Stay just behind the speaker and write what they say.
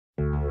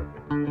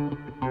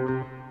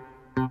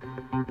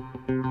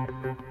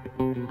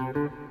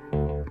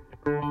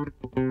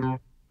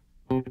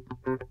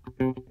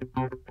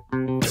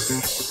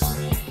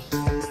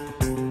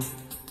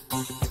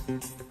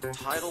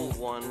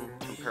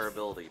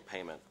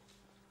Payment.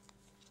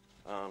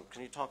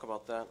 Can you talk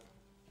about that?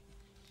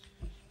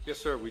 Yes,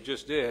 sir. We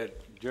just did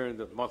during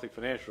the monthly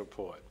financial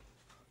report.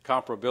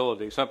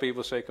 Comparability. Some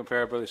people say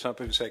comparability. Some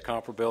people say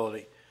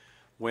comparability.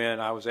 When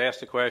I was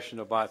asked a question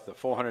about the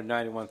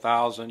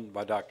 $491,000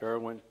 by Dr.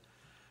 Irwin,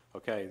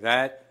 okay,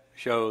 that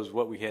shows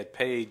what we had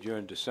paid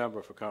during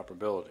December for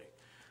comparability.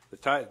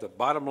 The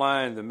bottom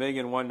line, the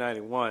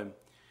 $1,191,000,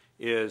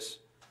 is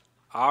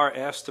our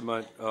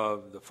estimate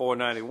of the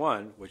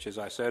 491, which, as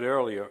I said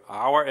earlier,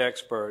 our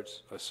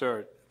experts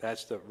assert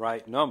that's the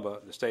right number.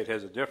 The state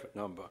has a different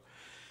number,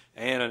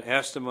 and an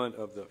estimate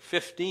of the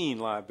 15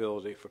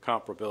 liability for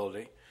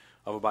comparability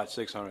of about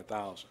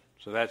 $600,000.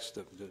 So that's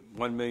the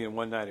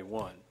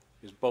 $1,191,000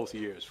 is both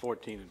years,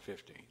 14 and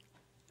 15.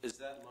 Is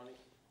that money?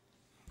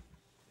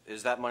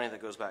 Is that money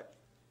that goes back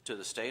to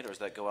the state, or does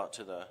that go out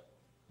to the?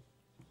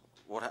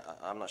 What,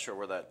 I'm not sure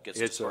where that gets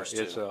dispersed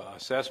to. It's an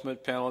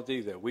assessment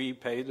penalty that we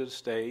pay to the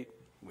state.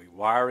 We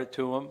wire it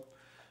to them.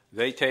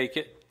 They take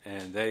it,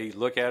 and they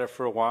look at it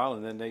for a while,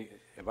 and then they,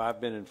 if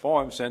I've been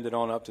informed, send it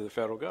on up to the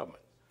federal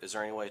government. Is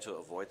there any way to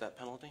avoid that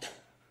penalty?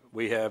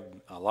 We have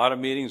a lot of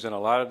meetings and a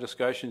lot of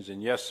discussions,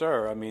 and yes,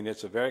 sir, I mean,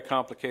 it's a very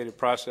complicated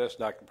process.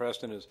 Dr.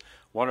 Preston is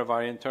one of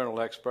our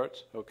internal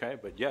experts, okay,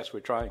 but yes,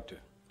 we're trying to.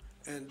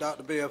 And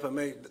Dr. Bell, if I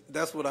may,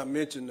 that's what I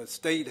mentioned. The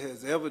state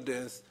has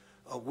evidence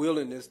a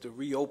willingness to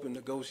reopen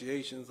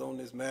negotiations on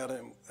this matter,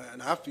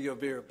 and I feel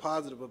very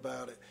positive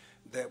about it,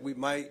 that we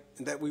might,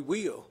 and that we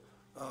will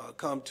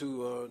come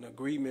to an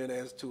agreement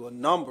as to a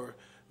number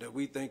that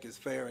we think is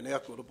fair and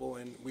equitable,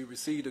 and we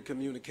received a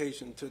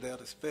communication to that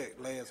effect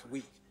last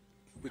week,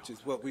 which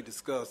is what we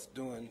discussed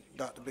during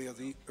Dr.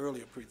 Bell's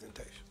earlier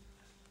presentation.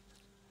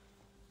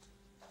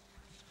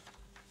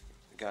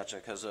 Gotcha,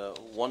 because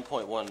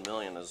 $1.1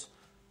 million is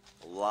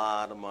a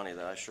lot of money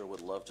that I sure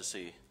would love to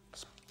see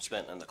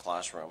spent in the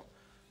classroom.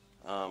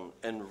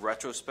 In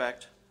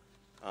retrospect,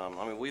 I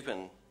mean, we've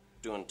been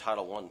doing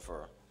Title I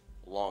for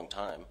a long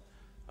time.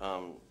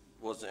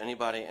 Was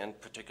anybody in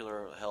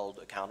particular held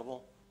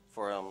accountable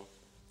for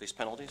these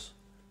penalties?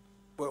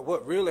 Well,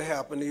 what really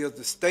happened is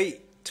the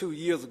state 2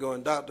 years ago,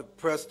 and Dr.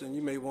 Preston,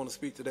 you may want to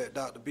speak to that,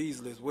 Dr.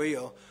 Beasley as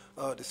well,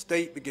 the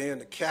state began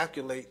to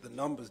calculate the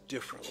numbers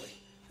differently.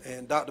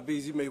 And Dr.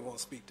 Beasley, you may want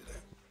to speak to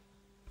that.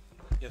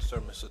 Yes, sir,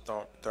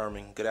 Mr.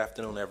 Thurman. Good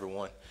afternoon,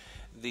 everyone.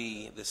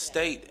 The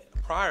state,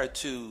 prior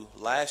to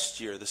last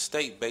year, the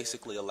state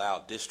basically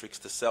allowed districts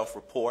to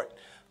self-report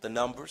the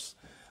numbers.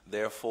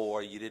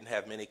 Therefore, you didn't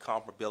have many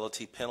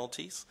comparability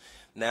penalties.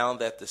 Now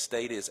that the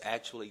state is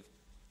actually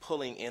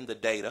pulling in the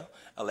data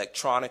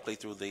electronically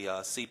through the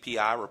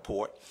CPI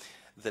report,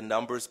 the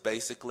numbers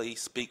basically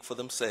speak for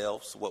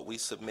themselves. What we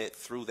submit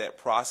through that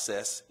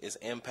process is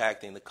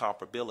impacting the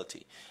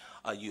comparability.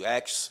 You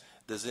ask,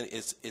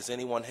 is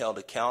anyone held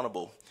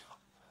accountable?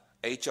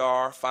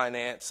 HR,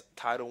 finance,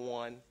 Title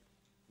I,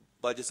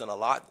 budgets and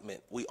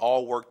allotment, we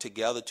all work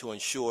together to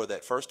ensure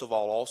that, first of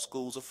all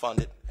schools are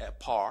funded at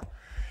par,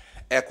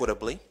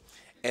 equitably,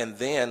 and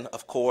then,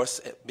 of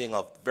course, being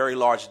a very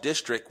large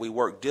district, we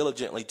work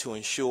diligently to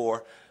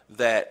ensure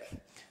that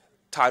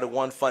Title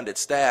I funded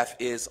staff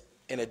is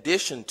in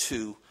addition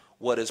to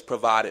what is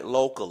provided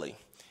locally.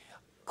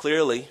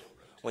 Clearly,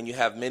 when you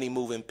have many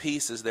moving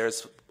pieces,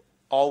 there's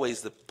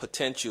always the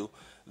potential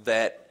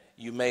that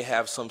you may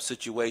have some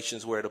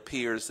situations where it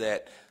appears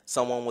that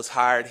someone was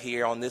hired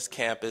here on this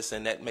campus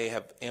and that may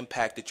have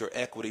impacted your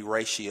equity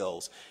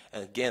ratios.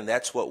 And again,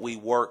 that's what we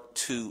work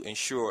to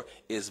ensure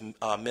is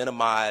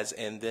minimized,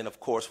 and then of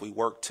course we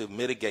work to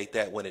mitigate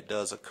that when it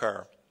does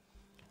occur.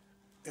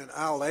 And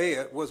I'll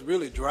add, what's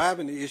really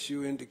driving the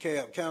issue in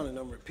DeKalb County, and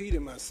I'm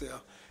repeating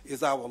myself,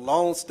 is our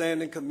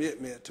long-standing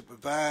commitment to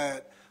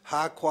provide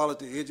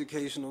high-quality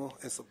educational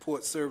and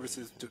support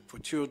services for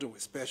children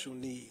with special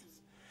needs.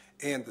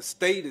 And the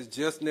state is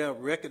just now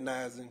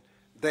recognizing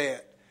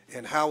that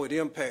and how it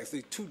impacts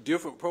these two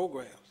different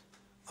programs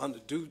under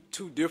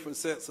two different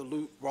sets of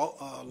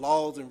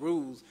laws and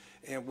rules.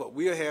 And what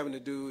we're having to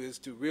do is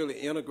to really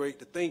integrate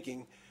the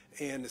thinking,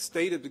 and the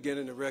state is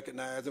beginning to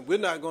recognize, and we're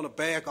not going to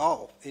back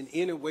off in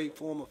any way,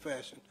 form, or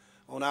fashion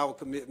on our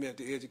commitment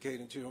to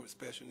educating children with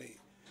special needs,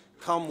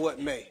 come what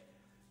may.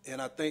 And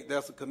I think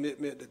that's a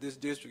commitment that this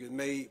district has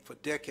made for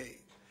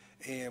decades.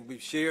 And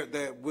we've shared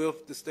that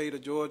with the state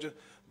of Georgia.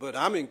 But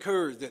I'm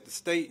encouraged that the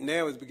state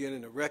now is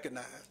beginning to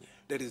recognize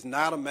that it's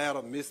not a matter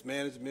of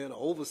mismanagement or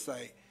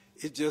oversight.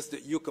 It's just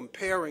that you're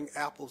comparing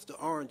apples to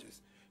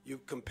oranges. You're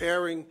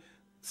comparing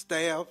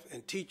staff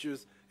and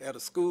teachers at a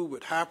school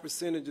with high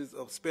percentages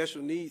of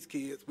special needs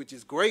kids, which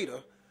is greater,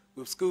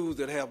 with schools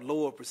that have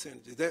lower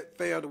percentages. Is that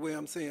fair the way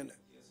I'm saying that?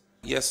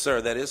 Yes, sir,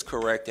 that is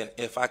correct. And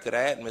if I could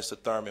add, Mr.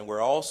 Thurman,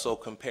 we're also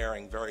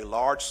comparing very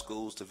large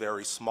schools to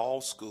very small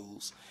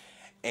schools.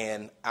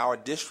 And our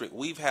district,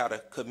 we've had a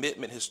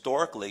commitment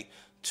historically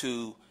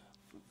to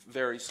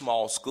very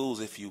small schools,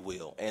 if you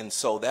will. And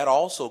so that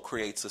also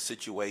creates a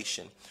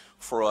situation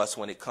for us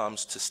when it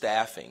comes to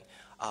staffing.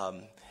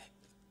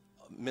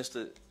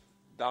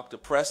 Dr.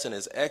 Preston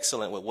is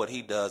excellent with what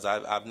he does.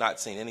 I've not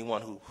seen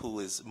anyone who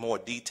is more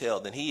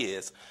detailed than he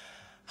is.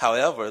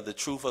 However, the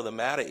truth of the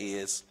matter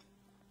is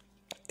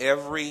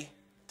every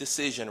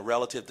decision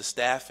relative to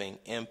staffing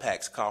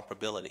impacts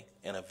comparability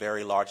in a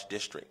very large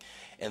district.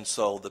 And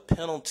so the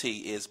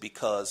penalty is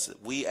because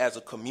we as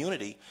a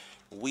community,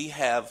 we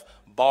have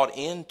bought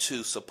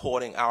into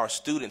supporting our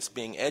students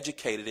being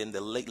educated in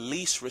the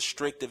least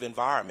restrictive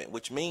environment,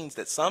 which means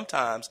that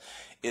sometimes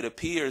it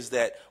appears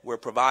that we're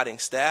providing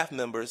staff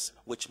members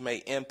which may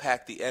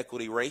impact the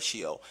equity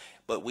ratio.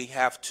 But we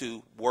have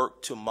to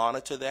work to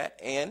monitor that,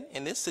 and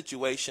in this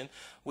situation,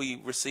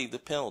 we receive the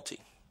penalty.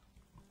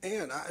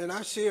 And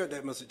I shared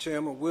that, Mr.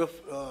 Chairman,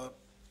 with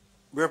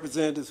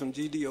representatives from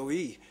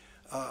GDOE.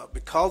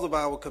 Because of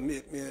our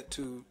commitment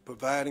to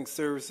providing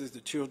services to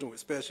children with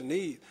special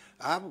needs,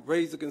 I've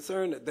raised the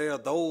concern that there are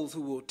those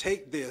who will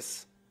take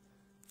this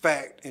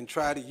fact and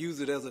try to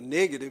use it as a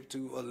negative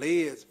to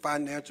allege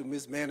financial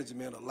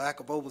mismanagement or lack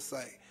of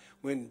oversight,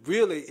 when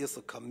really it's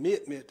a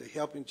commitment to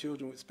helping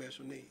children with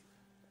special needs.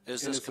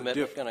 Is this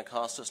commitment going to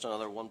cost us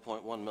another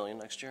 $1.1 million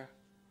next year?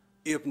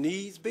 If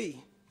needs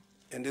be,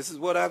 and this is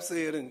what I've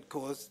said, and of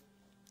course,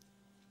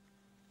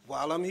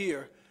 while I'm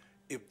here,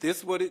 if this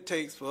is what it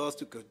takes for us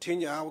to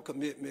continue our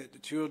commitment to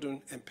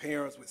children and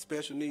parents with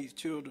special needs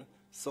children,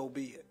 so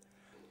be it.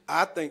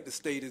 I think the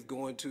state is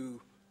going to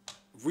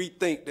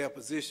rethink their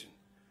position,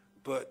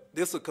 but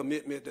this is a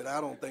commitment that I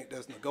don't think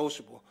that's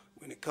negotiable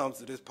when it comes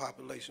to this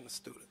population of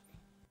students.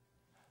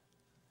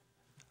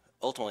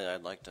 Ultimately,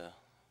 I'd like to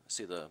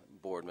see the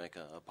board make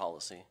a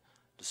policy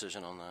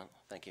decision on that.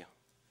 Thank you.